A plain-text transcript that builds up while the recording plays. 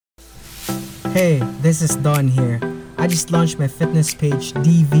Hey, this is Don here. I just launched my fitness page,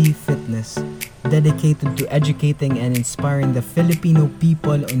 DV Fitness, dedicated to educating and inspiring the Filipino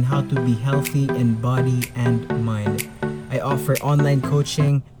people on how to be healthy in body and mind. I offer online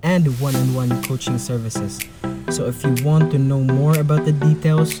coaching and one on one coaching services. So if you want to know more about the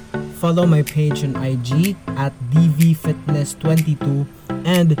details, follow my page on IG at DVFitness22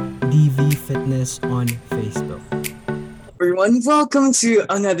 and DV Fitness on Facebook. Everyone, welcome to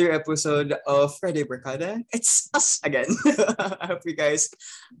another episode of Friday Barkada. It's us again. I hope you guys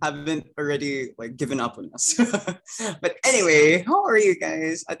haven't already given up on us. But anyway, how are you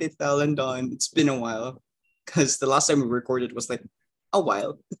guys? Ate Fel and Don. It's been a while because the last time we recorded was like a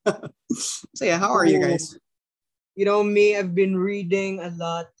while. So yeah, how are you Oh, guys? me, I've been reading a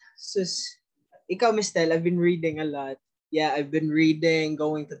lot. Ikaw, Mistel, I've been reading a lot. Yeah, I've been reading,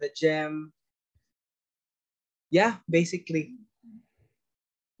 going to the gym. Yeah, basically.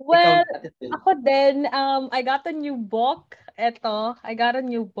 Well, Ate Tel. ako din, I got a new book. I got a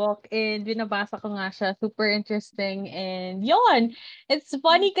new book and binabasa ko nga siya. Super interesting. And yon, it's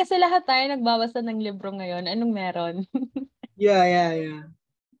funny kasi lahat tayo nagbabasa ng libro ngayon. Anong meron? Yeah.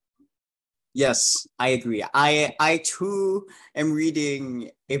 Yes, I agree. I too am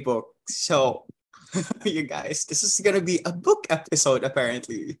reading a book. So you guys, this is gonna be a book episode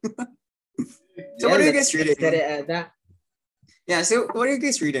apparently. So what are you guys Let's get reading? it at that. Yeah, so what are you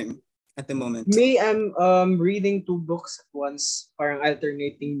guys reading at the moment? Me, I'm reading two books at once, parang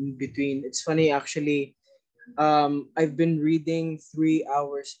alternating between. It's funny actually. I've been reading 3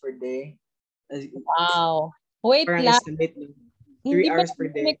 hours per day. Wow. Wait Parang lang, estimate lang. hindi ba 3 hours per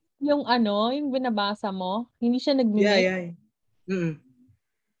day. nag-mix yung yung binabasa mo? Hindi siya nag-mix? Yeah. Mm.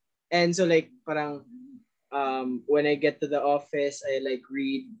 And so like parang when I get to the office, I like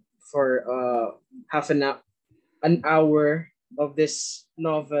read for an hour of this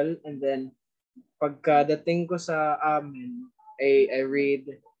novel, and then pagkadating ko sa amin, I read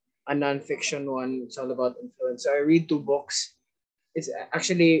a non-fiction one. It's all about influence. So I read two books. It's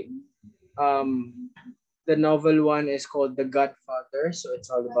actually um the novel one is called The Godfather. So it's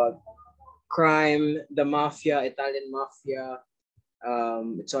all about crime, the mafia, Italian mafia.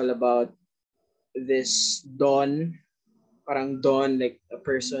 It's all about this Don, parang Don, like a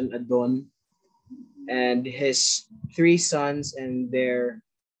person, a Don, and his three sons and their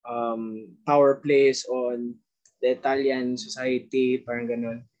power plays on the Italian society, parang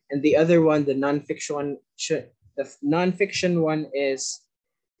ganun. And the other one, the non-fiction one is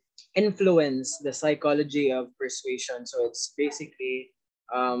Influence, the psychology of persuasion. So it's basically,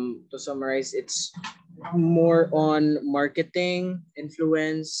 to summarize, it's more on marketing,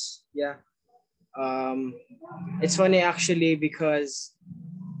 influence. Yeah. Um, it's funny actually because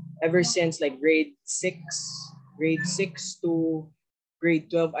ever since like grade six to grade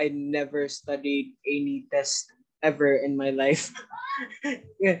 12, I never studied any test ever in my life.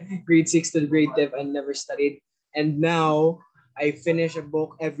 Yeah, grade 6 to grade 12, I never studied. And now I finish a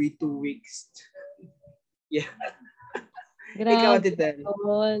book every 2 weeks. Yeah. Ikaw, Grabe. Titel.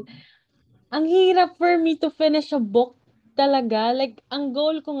 Tol. Ang hirap for me to finish a book talaga. Like, ang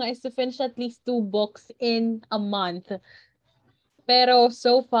goal ko nga is to finish at least 2 books in a month. Pero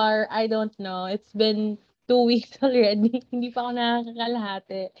so far, I don't know. It's been 2 weeks already. Hindi pa ako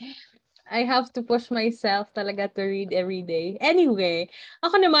nakakalahati. I have to push myself talaga to read every day. Anyway,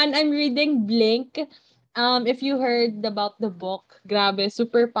 ako naman, I'm reading Blink. If you heard about the book, grabe,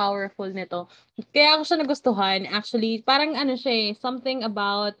 super powerful nito. Kaya ako siya nagustuhan. Actually, parang ano siya something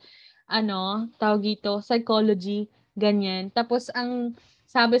about, tawag dito, psychology, ganyan. Tapos, ang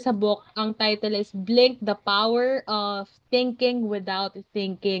sabi sa book, ang title is Blink, the Power of Thinking Without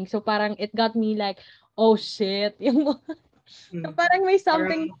Thinking. So, parang it got me like, oh shit. So, parang may Parang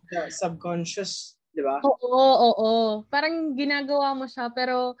something. the subconscious, di ba? Oo. Parang ginagawa mo siya,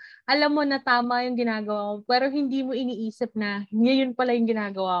 pero alam mo na tama yung ginagawa mo, pero hindi mo iniisip na yun pala yung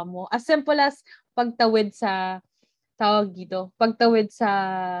ginagawa mo. As simple as pagtawid sa, tawag dito, pagtawid sa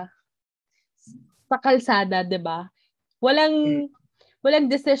kalsada, 'di ba? Mm.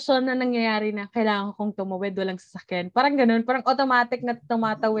 Walang decision na nangyayari na kailangan kong tumawid, walang sasakyan. Parang ganun, parang automatic na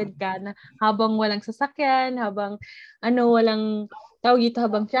tumatawid ka na habang walang sasakyan, habang walang tawag dito,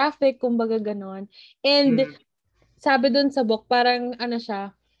 habang traffic, kumbaga ganun. And Mm. sabi dun sa book, parang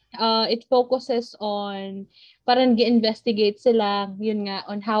siya, it focuses on, parang gi-investigate sila, yun nga,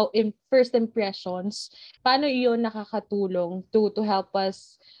 on how first impressions, paano yun nakakatulong to help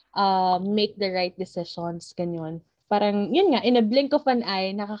us make the right decisions, ganyan. Parang, yun nga, in a blink of an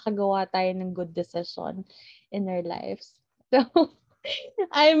eye, nakakagawa tayo ng good decision in our lives. So,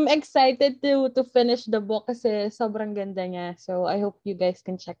 I'm excited to finish the book kasi sobrang ganda niya. So, I hope you guys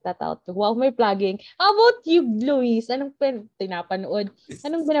can check that out too. Wow, may plugging. How about you, Luis? Anong tinapanood?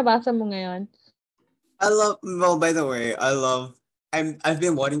 Anong binabasa mo ngayon? Well, by the way, I've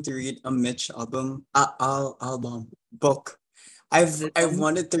been wanting to read a Mitch album book. I've Album?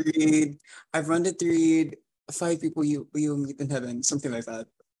 wanted to read I've wanted to read Five People You Meet in Heaven, something like that.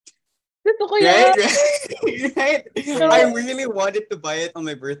 Gusto ko Right, yan. right, right. I Yeah. really wanted to buy it on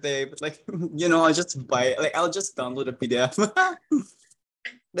my birthday, but like, I'll just buy it. Like, I'll just download a PDF.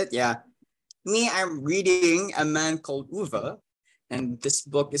 But yeah, I'm reading A Man Called Uva, and this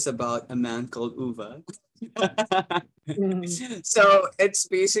book is about a man called Uva. Mm. So it's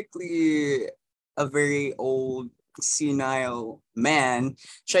basically a very old, senile man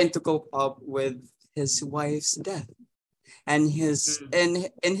trying to cope up with his wife's death. And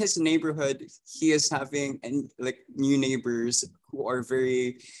in his neighborhood, he is having like new neighbors who are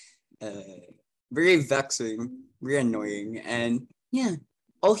uh, very vexing, very annoying, and yeah,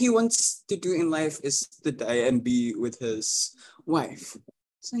 all he wants to do in life is to die and be with his wife.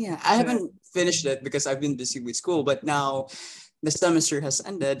 So yeah, I Sad. haven't finished it because I've been busy with school, but now the semester has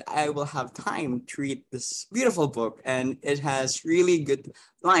ended. I will have time to read this beautiful book, and it has really good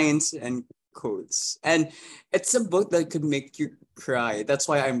lines and quotes. And it's a book that could make you cry. That's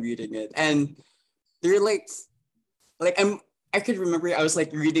why I'm reading it. And they're like I could remember I was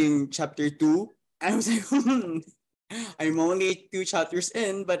like reading chapter 2. And I was like, I'm only 2 chapters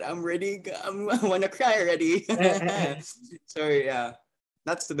in, but I wanna cry already. So yeah,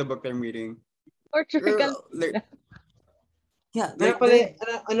 that's the book I'm reading. Portugal. Yeah, Ano like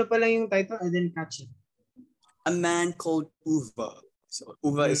pala, ano pala yung title? I didn't catch it. A Man Called Uva. So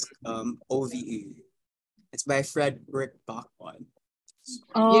Uva is OVE. It's by Frederick Bachman.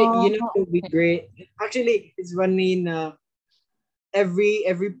 You Oh, know, it would be okay. great. Actually, it's funny na every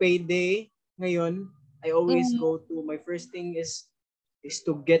payday ngayon, I always Mm-hmm. go to, my first thing is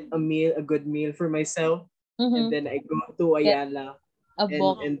to get a good meal for myself. And Mm-hmm. then I go to Get Ayala a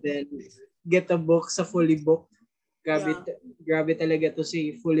book. and then get a book sa fully booked. Yeah. Grabe talaga to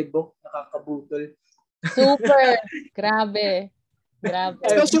si fully booked, nakakabutol. Super. Grabe. Grabe.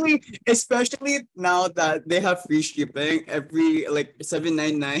 Especially now that they have free shipping every like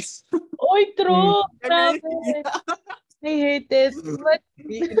 799. Oy, Mm. true. Grabe. I hate it. But,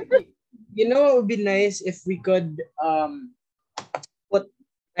 You know, it would be nice if we could put,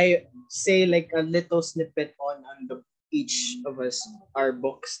 I say, like a little snippet on the each of us, our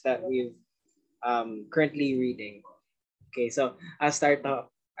books that we've currently reading. Okay, so I'll start off.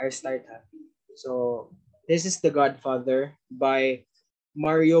 So this is The Godfather by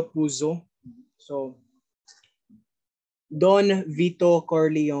Mario Puzo. So Don Vito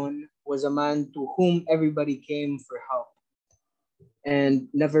Corleone was a man to whom everybody came for help,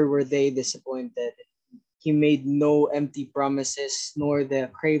 and never were they disappointed. He made no empty promises, nor the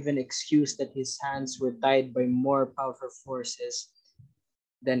craven excuse that his hands were tied by more powerful forces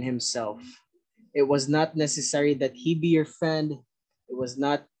than himself. It was not necessary that he be your friend. It was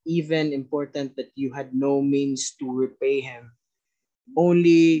not even important that you had no means to repay him.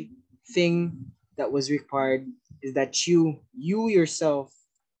 Only thing that was required is that you yourself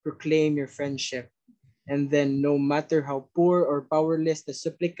proclaim your friendship. And then, no matter how poor or powerless the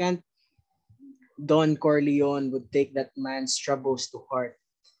supplicant, Don Corleone would take that man's troubles to heart,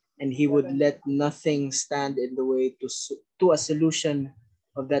 and he would let nothing stand in the way to a solution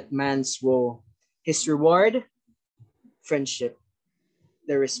of that man's woe. His reward? Friendship,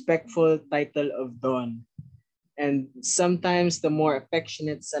 the respectful title of Don, and sometimes the more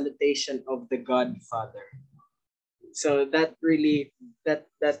affectionate salutation of the Godfather. So that really, that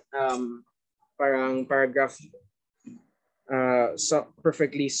parang paragraph so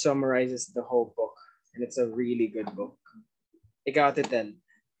perfectly summarizes the whole book, and it's a really good book. Ikaw, Titen.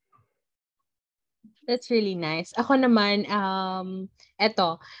 that's really nice. Ako naman,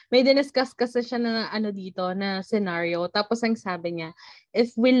 eto, may diniscuss kasi siya na ano dito, na scenario. Tapos ang sabi niya,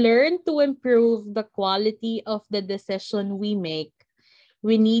 if we learn to improve the quality of the decision we make,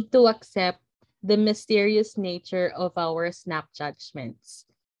 we need to accept the mysterious nature of our snap judgments.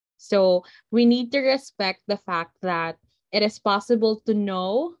 So we need to respect the fact that it is possible to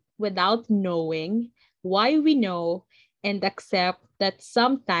know without knowing why we know, and accept that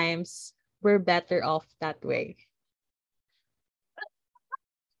sometimes we're better off that way.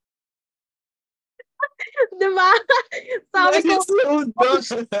 Diba? Sabi That ko, is so good.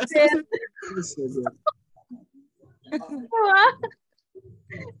 shit. It's so good. Diba?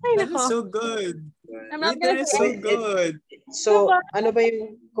 Ay, That is nako. so good. I'm not Wait, that gonna is say so It, good. so, diba? ano ba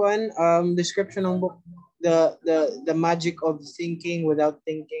yung description ng book? the magic of thinking without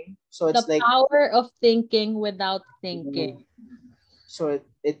thinking. So The it's like power of thinking without thinking. so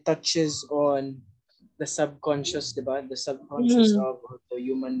it touches on the subconscious, diba? The subconscious Mhm. of the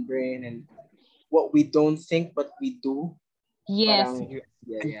human brain and what we don't think but we do. Yes. Parang You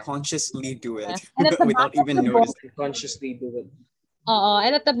yeah. unconsciously do it Yes. And at the back without of even the book, noticing. We consciously do it.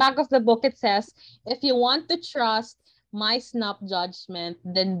 and at the back of the book it says, if you want to trust my snap judgment,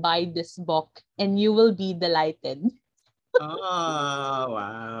 then buy this book and you will be delighted. Oh,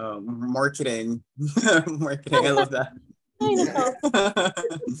 wow. Marketing. Marketing. I love that. I know.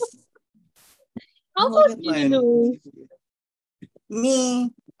 I How love about it you, when Louis?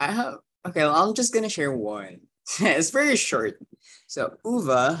 me, I have okay, well, I'm just gonna share one. It's very short. So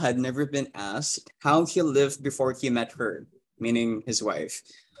Uva had never been asked how he lived before he met her, meaning his wife.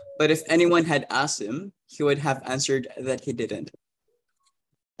 But if anyone had asked him, he would have answered that he didn't.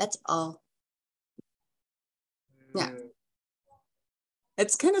 That's all. Yeah.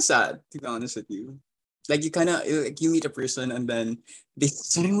 It's kind of sad, to be honest with you. Like you kind of like you meet a person and then they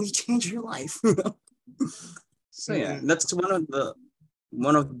suddenly change your life. So yeah, Mm. that's one of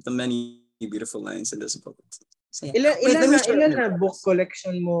the many beautiful lines in this book. So yeah, Ilan wait, let ilan me na share ilan my na book progress.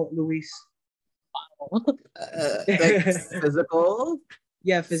 collection mo, Luis? Like physical,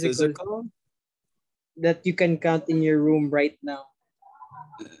 Yeah, physical physical. that you can count in your room right now.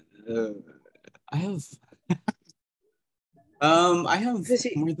 Uh, I have I have Kasi si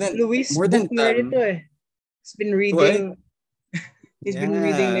more than Luis, more book than nerd ito 10. eh. He's been What? reading, he's been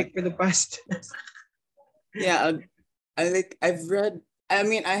reading Yeah. like for the past. Yeah, I've read. I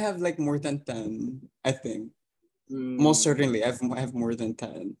mean, I have like more than 10, I think. Most Mm, certainly, I have more than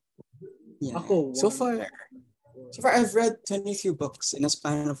 10. ako, Yeah. So one. far, so far I've read 22 books in a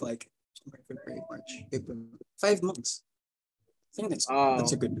span of like January, February, March, April, 5 months. I think that's a Wow.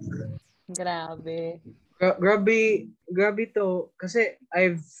 good number. Grabe. Grabe, grabe to. Kasi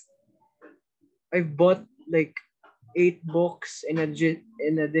I've bought like 8 books in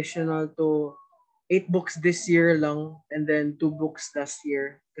additional to 8 books this year lang and then 2 books last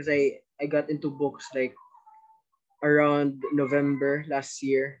year because I got into books like around November last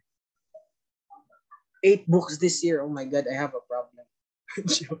year. 8 books this year. Oh my god, I have a problem.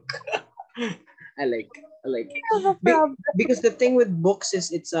 Joke. I like I like No problem. because the thing with books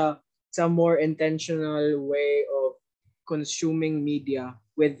is it's a more intentional way of consuming media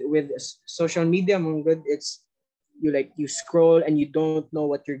with social media mong good it's you scroll and you don't know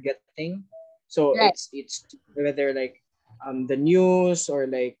what you're getting so Right. it's whether like the news or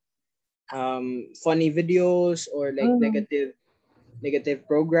like funny videos or like Mhm. negative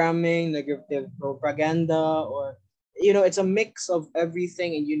programming, negative propaganda, or it's a mix of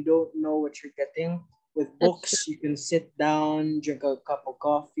everything, and you don't know what you're getting. With That's true. books, you can sit down, drink a cup of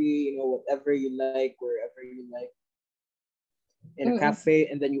coffee, whatever you like, wherever you like, in a Mm-mm.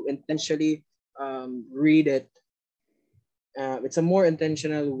 cafe, and then you intentionally read it. It's a more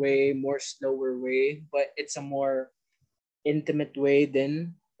intentional way, more slower way, but it's a more intimate way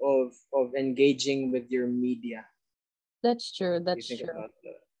then of engaging with your media. That's true. What do you That's think true. about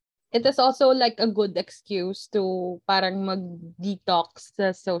that? It is also like a good excuse to parang mag-detox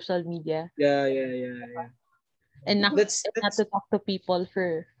sa social media Yeah. and not That's and not that's to talk to people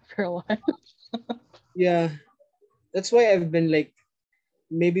for a while. yeah. That's why I've been like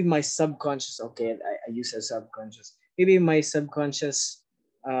maybe my subconscious. Okay, I use a subconscious. Maybe my subconscious.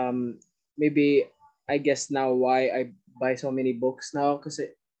 Maybe I guess now why I buy so many books now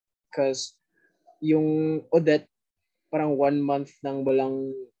because yung Odette parang 1 month nang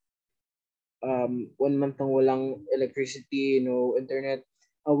walang 1 month nang walang electricity, internet.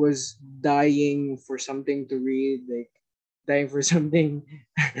 I was dying for something to read, like dying for something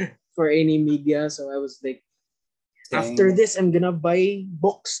for any media. So I was like, after Saying, this, I'm gonna buy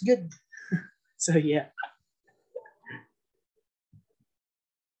books. Good. So yeah,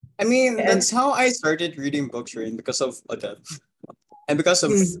 I mean, and that's how I started reading books, Rain, because of Odette and because of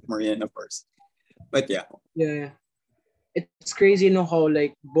hmm, Marian, of course. But yeah, yeah, it's crazy, how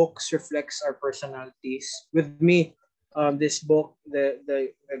like books reflects our personalities. With me, this book, the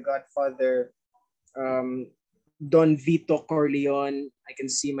Godfather, um, Don Vito Corleone, I can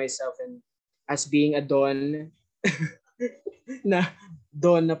see myself in as being a Don. Na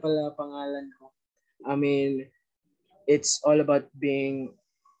Don na pala pangalan ko. I mean, it's all about being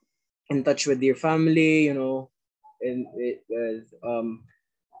in touch with your family, and with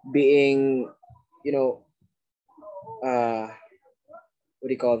being, you know, what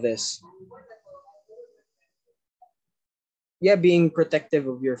do you call this? Yeah, being protective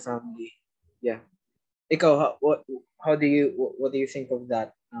of your family. Yeah. Ikaw, how do you think of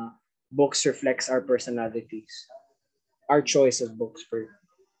that? books reflects our personalities. Our choice of books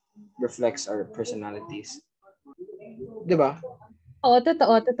reflects our personalities. 'Di ba? Oo,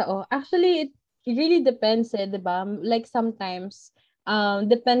 totoo, totoo. Actually, it really depends, eh, 'di ba? Like sometimes,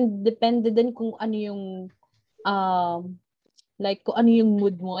 depende din kung ano yung, um, like kung ano yung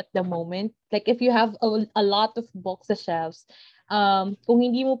mood mo at the moment. Like if you have a lot of books sa shelves, kung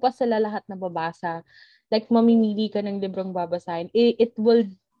hindi mo pa sila lahat nababasa, like mamimili ka ng librong babasahin, it will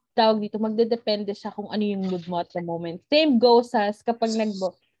tawag dito, magdedepende siya kung ano yung mood mo at the moment. Same goes as kapag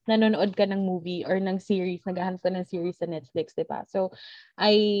nanonood ka ng movie or ng series, naghahanap ka ng series sa Netflix, di ba? So,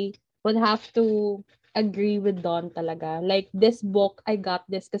 I would have to agree with Don talaga. Like, this book, I got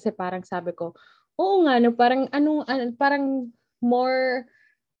this kasi parang sabi ko, oo nga, no, parang, parang more,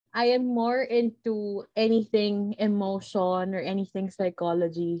 I am more into anything emotion or anything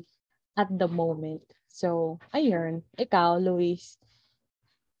psychology at the moment. So, ayun. Ikaw, Luis.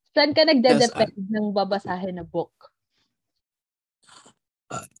 Saan ka Yes, nagde-depend ng babasahin na book?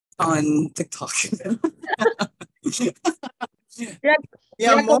 on TikTok. Rec-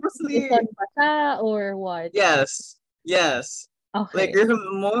 Yeah, mostly. recommendation ba siya or what? Yes, yes. Like Okay. you're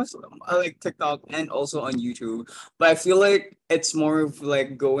most I like TikTok and also on YouTube, but I feel like it's more of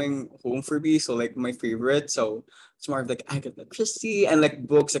like going home for me. So like my favorite, so it's more of like Agatha Christie and like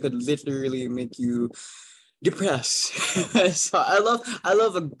books that could literally make you depressed. So I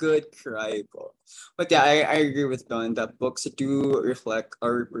love a good cry book. But yeah, I agree with Don that books do reflect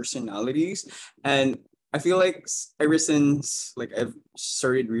our personalities, and I feel like ever since like I've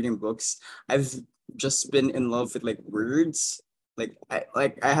started reading books, I've just been in love with like words. I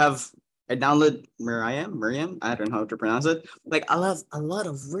download Miriam. I don't know how to pronounce it. Like I love a lot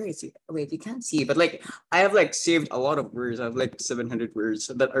of words. Wait, you can't see, but like I have like saved a lot of words. I have like 700 words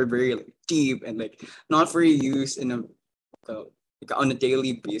that are very like deep and like not for use in like on a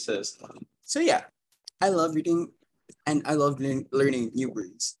daily basis. So yeah, I love reading and I love learning new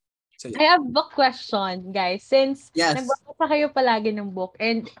words. So I yeah, have a question, guys. Since yes, nagbabasa kayo palagi ng book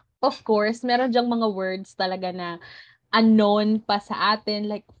and of course, meron diyang mga words talaga na unknown pa sa atin.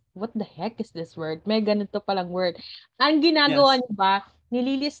 Like, what the heck is this word? May ganito palang word. Ang ginagawa yes, niyo ba,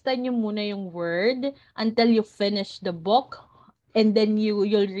 nililista niyo muna yung word until you finish the book and then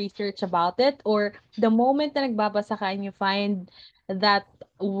you'll research about it, or the moment na nagbabasa ka and you find that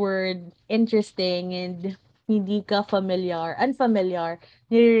word interesting and hindi ka unfamiliar,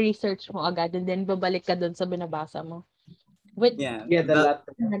 nire-research mo agad and then babalik ka dun sa binabasa mo. With yeah. Yeah, the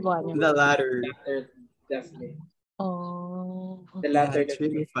latter. ginagawa niyo? The latter. Latter, definitely. Oh, The okay. Yeah, latter, it's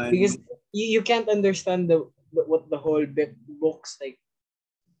really definitely. fun. Because you can't understand what the whole book's like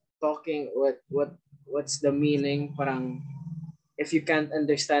talking, what's the meaning, parang if you can't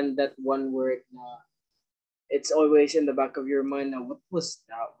understand that one word na it's always in the back of your mind na what was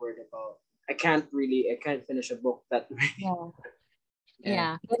that word about. I can't finish a book that way. Yeah. Yeah.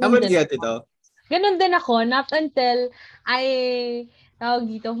 Yeah. How Ganun about din you, ako. Tito? Ganun din ako. Not until I,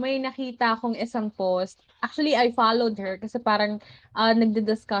 tawag dito, may nakita akong isang post. Actually, I followed her kasi parang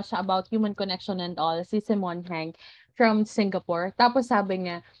nagdi-discuss siya about human connection and all. Si Simone Heng from Singapore. Tapos sabi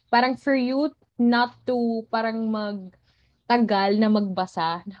niya, parang for you not to parang magtagal na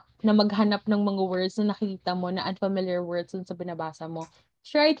magbasa, na maghanap ng mga words na nakita mo na unfamiliar words dun sa binabasa mo.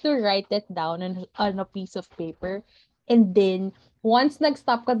 Try to write it down on a piece of paper. And then, once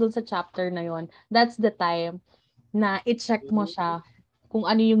nag-stop ka dun sa chapter na yon, that's the time na i-check mo siya kung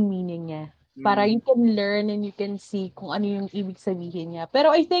ano yung meaning niya. Para you can learn and you can see kung ano yung ibig sabihin niya.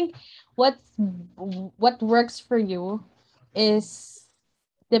 Pero I think what works for you is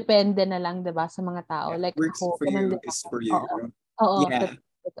depende na lang, 'di ba, sa mga tao. Yeah, Like works ako, for ganun you din is ako. for Oo. you. Oo, Yeah.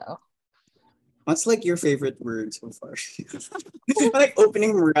 totoo. What's like your favorite word so far? Like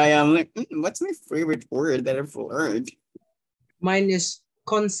opening Mariah, I'm like, what's my favorite word that I've learned? Mine is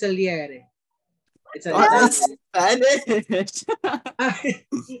consigliere. It's an Oh, that's Italian. Spanish.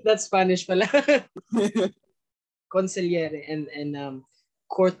 That's Spanish pala. Consigliere and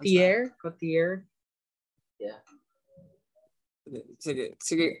courtier. Yeah. Sige,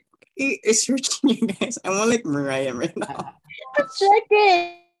 sige. I-search you guys. I'm on like Mariah right now. Let's check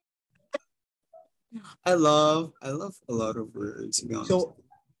it! I love a lot of words, to be honest. So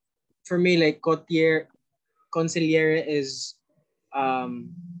for me, like consigliere is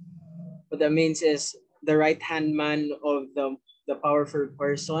what that means is the right hand man of the powerful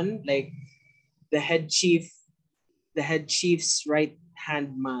person, like the head chief's right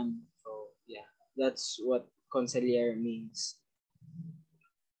hand man. So yeah, that's what consigliere means.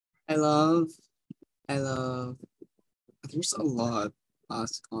 I love there's a lot,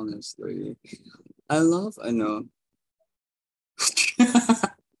 honestly. I know.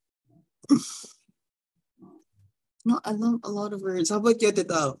 No, I love a lot of words. How about you,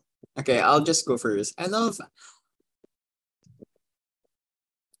 Tita? Okay, I'll just go first. I love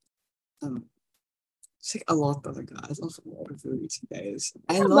um it's like a lot talaga. I love a lot of words, guys.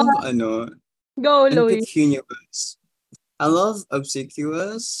 I Aba, love go, Louie. impecunious. I love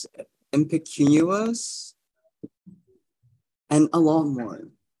obsequious, impecunious, and a lot more.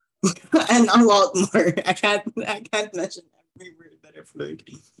 And a lot more. I can't mention every word that I've learned.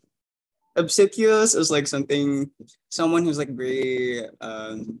 Obsequious is like someone who's like very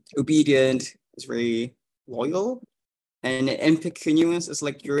obedient, is very loyal, and impecunious is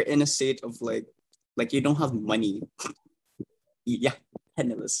like you're in a state of like you don't have money. Yeah,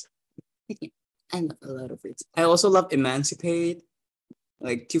 penniless. I love a lot of it. I also love emancipate,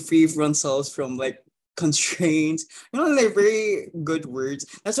 like to free oneself from like constraints. They're very good words.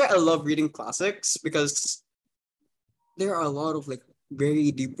 That's why I love reading classics because there are a lot of like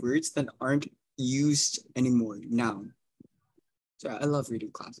very deep words that aren't used anymore now. So I love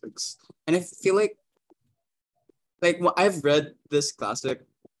reading classics, and I feel like I've read this classic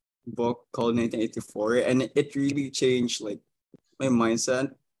book called 1984, and it really changed like my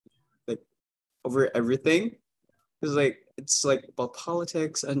mindset like over everything. Because like it's like about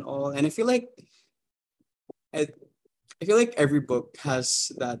politics and all, and I, I feel like every book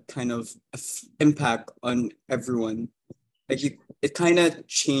has that kind of impact on everyone. Like it kind of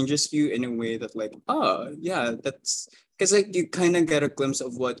changes you in a way that like, oh yeah, that's because like you kind of get a glimpse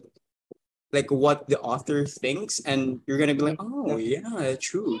of what the author thinks, and you're gonna be like, oh Yeah. yeah,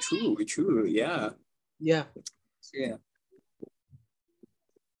 true, true, true, yeah. Yeah. So, yeah,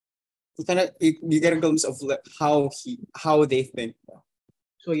 you get a glimpse of like how they think. So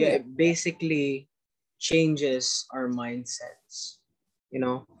So yeah, yeah. it basically changes our mindsets. You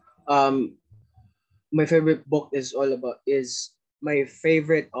know, um, my favorite book is my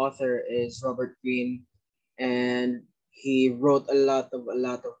favorite author is Robert Greene, and he wrote a lot of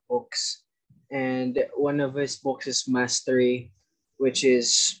books, and one of his books is Mastery, which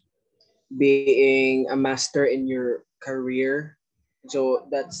is being a master in your career. So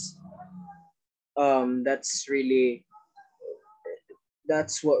that's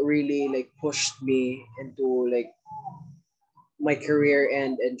what really like pushed me into like my career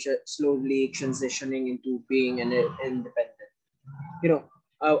and slowly transitioning into being an independent. You know,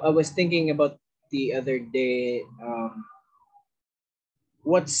 I was thinking about the other day.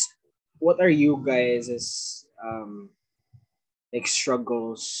 What's what are you guys' like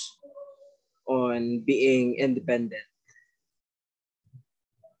struggles on being independent?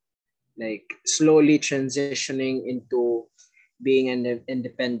 Like slowly transitioning into being an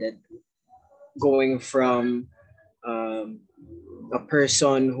independent, going from um, a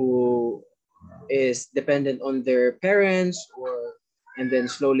person who is dependent on their parents or and then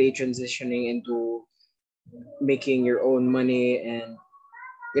slowly transitioning into making your own money and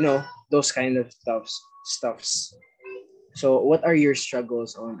those kind of stuffs. So what are your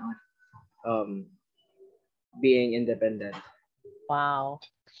struggles on um being independent? Wow.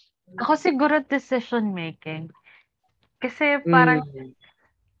 Ako siguro decision making. Kasi parang, Mm,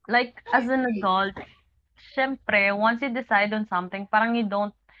 like, as an adult, syempre, once you decide on something, parang you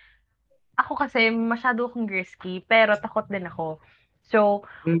don't, ako kasi masyado akong risky, pero takot din ako. So,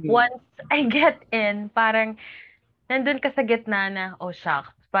 mm, once I get in, parang, nandun ka sa gitna na, oh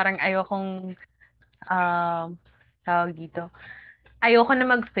shucks, parang ayokong, tawag dito, ayoko na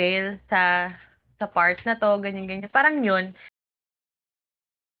mag-fail sa part na 'to, ganyan-ganyan. Parang yun.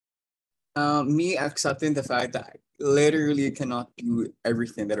 Me accepting the fact that I literally cannot do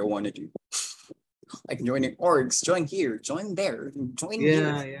everything that I want to do. Like joining orgs, join here, join there, join here,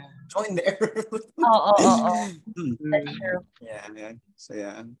 yeah, yeah. join there. Oo, oo. Hmm. That's Mm. true. Yeah, yeah. So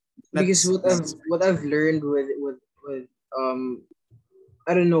yeah, Because that's what I've learned with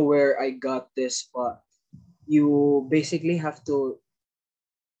I don't know where I got this, but you basically have to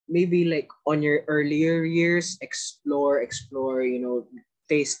maybe like on your earlier years explore,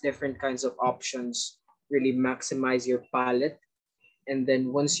 taste different kinds of options, really maximize your palate, and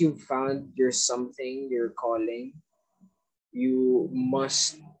then once you've found your something, your calling, you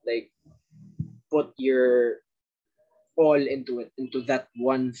must like put your all into it, into that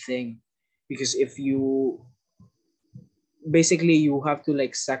one thing. Because if you basically you have to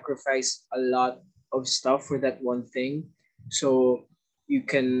like sacrifice a lot of stuff for that one thing, so you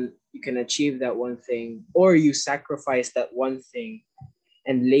can achieve that one thing, or you sacrifice that one thing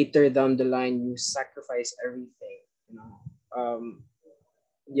and later down the line you sacrifice everything, you know.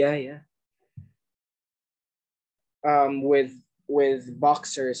 Yeah, yeah. With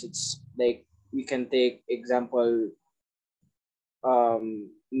boxers, it's like we can take example,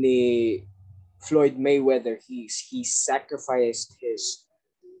 ni Floyd Mayweather. He sacrificed his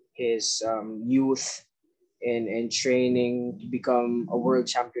youth and training to become a world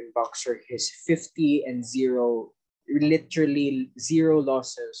champion boxer. His 50-0, literally zero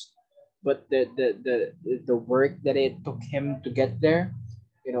losses. But the work that it took him to get there,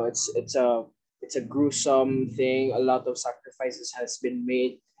 it's a gruesome thing. A lot of sacrifices has been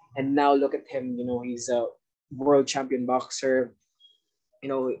made, and now look at him. He's a world champion boxer. You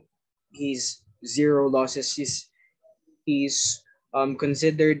know, he's zero losses. He's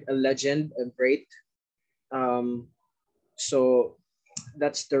considered a legend, a great. So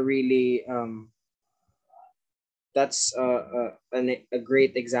that's the really that's a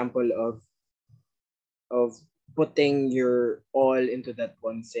great example of putting your all into that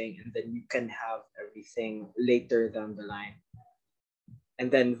one thing, and then you can have everything later down the line,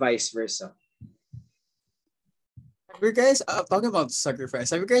 and then vice versa. Have you guys talking about sacrifice?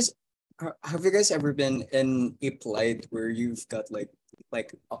 Have you guys ever been in a plight where you've got like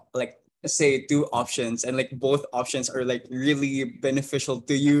say two options and like both options are like really beneficial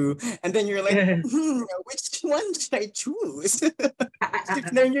to you, and then you're like, which one should I choose?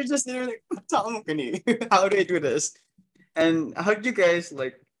 Then you're just there like, "Tama ka ni. How do I do this?" And how did you guys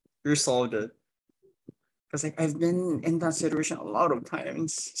like resolve it? Because like I've been in that situation a lot of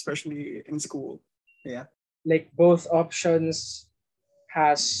times, especially in school. Yeah. Like both options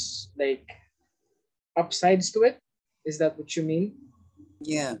has like upsides to it. Is that what you mean?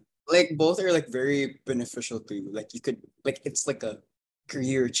 Yeah. Like both are like very beneficial to you. Like you could like it's like a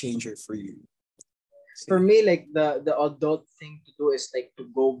career changer for you. For So, me, like the adult thing to do is like to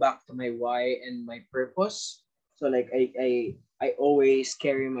go back to my why and my purpose. So like I always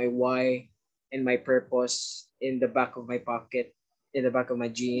carry my why and my purpose in the back of my pocket, in the back of my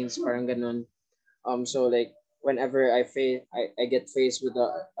jeans, parang ganun. So like whenever I get faced with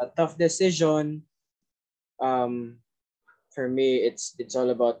a tough decision, um for me it's all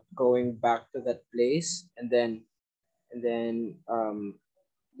about going back to that place, and then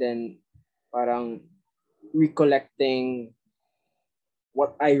parang recollecting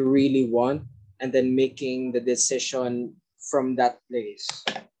what I really want, and then making the decision from that place.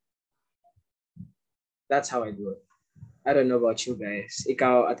 That's how I do it. I don't know about you guys.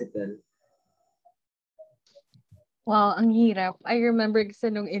 Ikaw, Ate Tel. Wow, ang hirap. I remember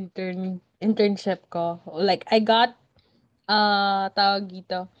kasi nung internship ko, like, I got, tawag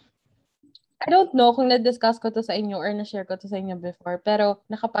dito, I don't know kung na-discuss ko to sa inyo or na-share ko to sa inyo before, pero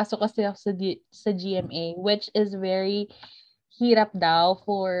nakapasok kasi ako sa GMA, which is very hirap daw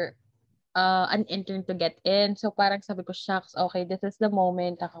for an intern to get in. So parang sabi ko, shucks, okay, this is the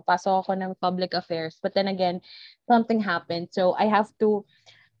moment. Nakapasok ako ng public affairs. But then again, something happened. So I have to,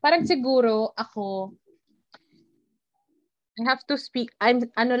 parang siguro ako, I have to speak,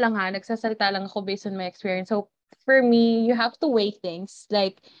 ano lang ha, nagsasalita lang ako based on my experience. So, for me, you have to weigh things.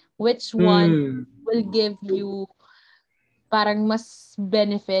 Like, which one Hmm. will give you parang mas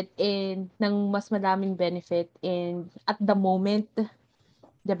benefit ng mas madaming benefit at the moment,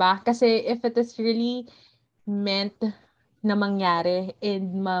 'di ba? Kasi if it is really meant na mangyari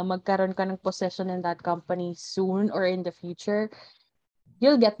and magkaroon ka ng position in that company soon or in the future,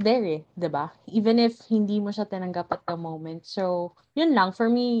 you'll get there eh, 'di ba? Even if hindi mo siya tinanggap at the moment. So, yun lang. For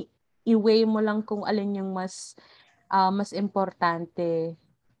me, i-weigh mo lang kung alin yung mas importante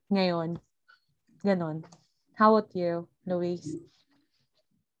ngayon. Ganon. How about you, Luis?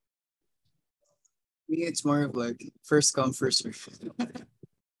 me, it's more of like first come, first serve.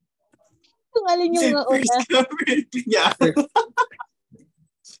 Kung alin yung mauna. First come, yeah.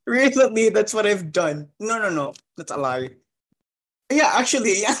 Recently, that's what I've done. No. That's a lie. Yeah,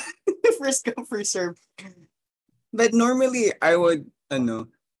 actually, yeah. First come, first serve. But normally, I would,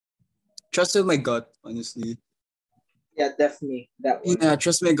 trust with my gut, honestly. Yeah, definitely that one. Yeah,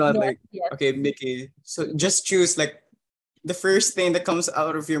 trust my gut. Yes, Like, yes. okay, Mickey. So just choose like the first thing that comes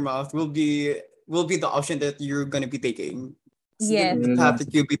out of your mouth will be the option that you're gonna be taking. It's Yes. the path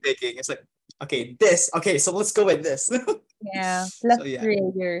that you'll be taking. It's like, okay, this. Okay, so let's go with this. Yeah. Plus So yeah.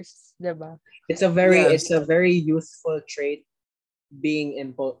 3 years, 'di ba? Yes. It's a very youthful trait, being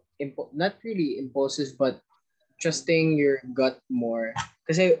not really impulsive, but trusting your gut more.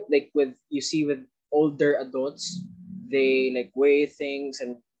 Because like with older adults, they like weigh things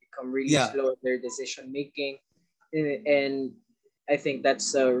and become really Yeah. slow in their decision making, and I think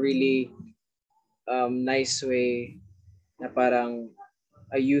that's a really nice way na parang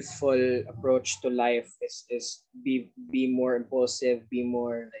a youthful approach to life is be more impulsive, be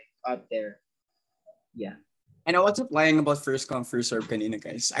more like out there. Yeah. And I wasn't lying about first come, first serve kanina,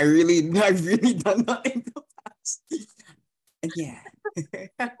 guys. I've really done that in the past. And yeah.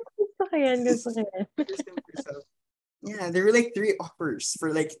 Gusto ko yan. So, yeah, there were like 3 offers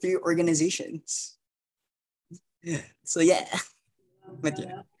for like 3 organizations. So yeah. But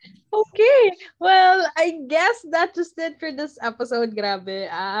yeah. Okay. Well, I guess that's just it for this episode. Grabe.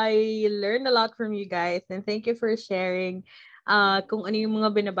 I learned a lot from you guys and thank you for sharing kung ano yung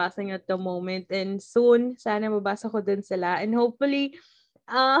mga binabasa nyo at the moment. And soon, sana mabasa ko din sila. And hopefully,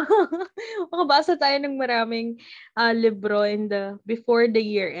 uh, makabasa tayo ng maraming libro before the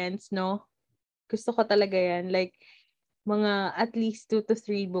year ends, no? Gusto ko talaga yan. Like, mga at least 2 to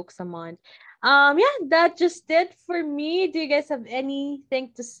 3 books a month. Yeah, that just it for me. Do you guys have anything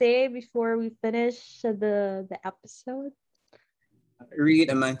to say before we finish the episode?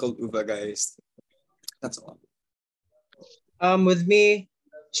 Read A Man Called Uva, guys. That's all. With me,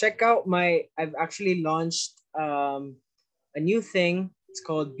 check out I've actually launched a new thing. It's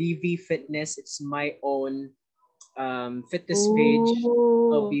called BV Fitness. It's my own fitness page.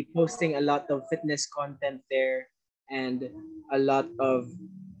 I'll be posting a lot of fitness content there and a lot of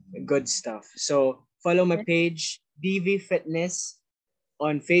good stuff. So follow my page, DV Fitness,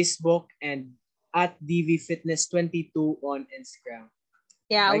 on Facebook and at DV Fitness 22 on Instagram.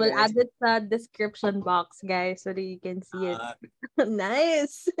 Yeah, Bye, we'll guys. add it to the description box, guys, so that you can see it.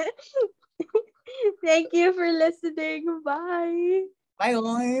 Nice. Thank you for listening. Bye. Bye,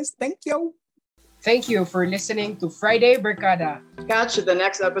 guys. Thank you. Thank you for listening to Friday Barkada. Catch the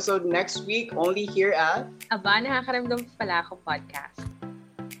next episode next week only here at Aba, nakakaramdam pala ako podcast.